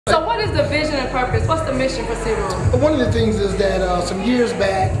So what is the vision and purpose? What's the mission for C-Room? One of the things is that some years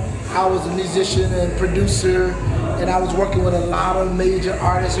back, I was a musician and producer, and I was working with a lot of major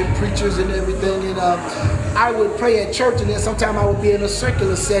artists and preachers and everything. And I would pray at church, and then sometime I would be in a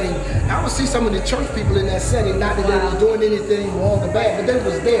secular setting. I would see some of the church people in that setting, not that they was doing anything wrong or bad, but they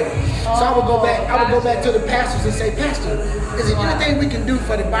was there. So I would go back. I would go back to the pastors and say, "Pastor, is there anything we can do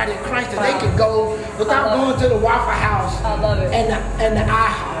for the body of Christ that they can go without going to the Waffle House and the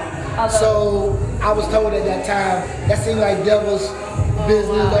IHOP?" So I was told at that time that seemed like devil's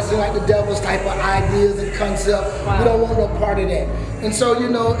business. That seemed like the devil's type of ideas and concept. We don't want no part of that. And so, you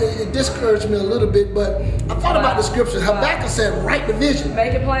know, it discouraged me a little bit, but I thought about the scriptures. Habakkuk said, write the vision.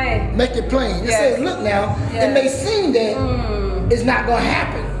 Make it plain. Make it plain. It says, look now, it may seem that it's not going to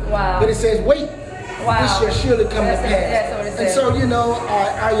happen. But it says, wait, this shall surely come to pass. And so, you know,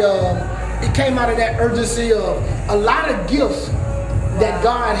 it came out of that urgency of a lot of gifts that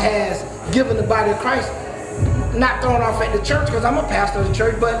God has given the body of Christ. Not thrown off at the church, because I'm a pastor of the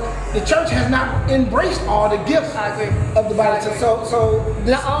church, but the church has not embraced all the gifts of the body. So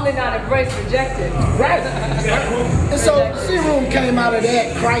not only not embraced, rejected. Right. And so C-Room came out of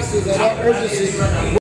that crisis and that urgency.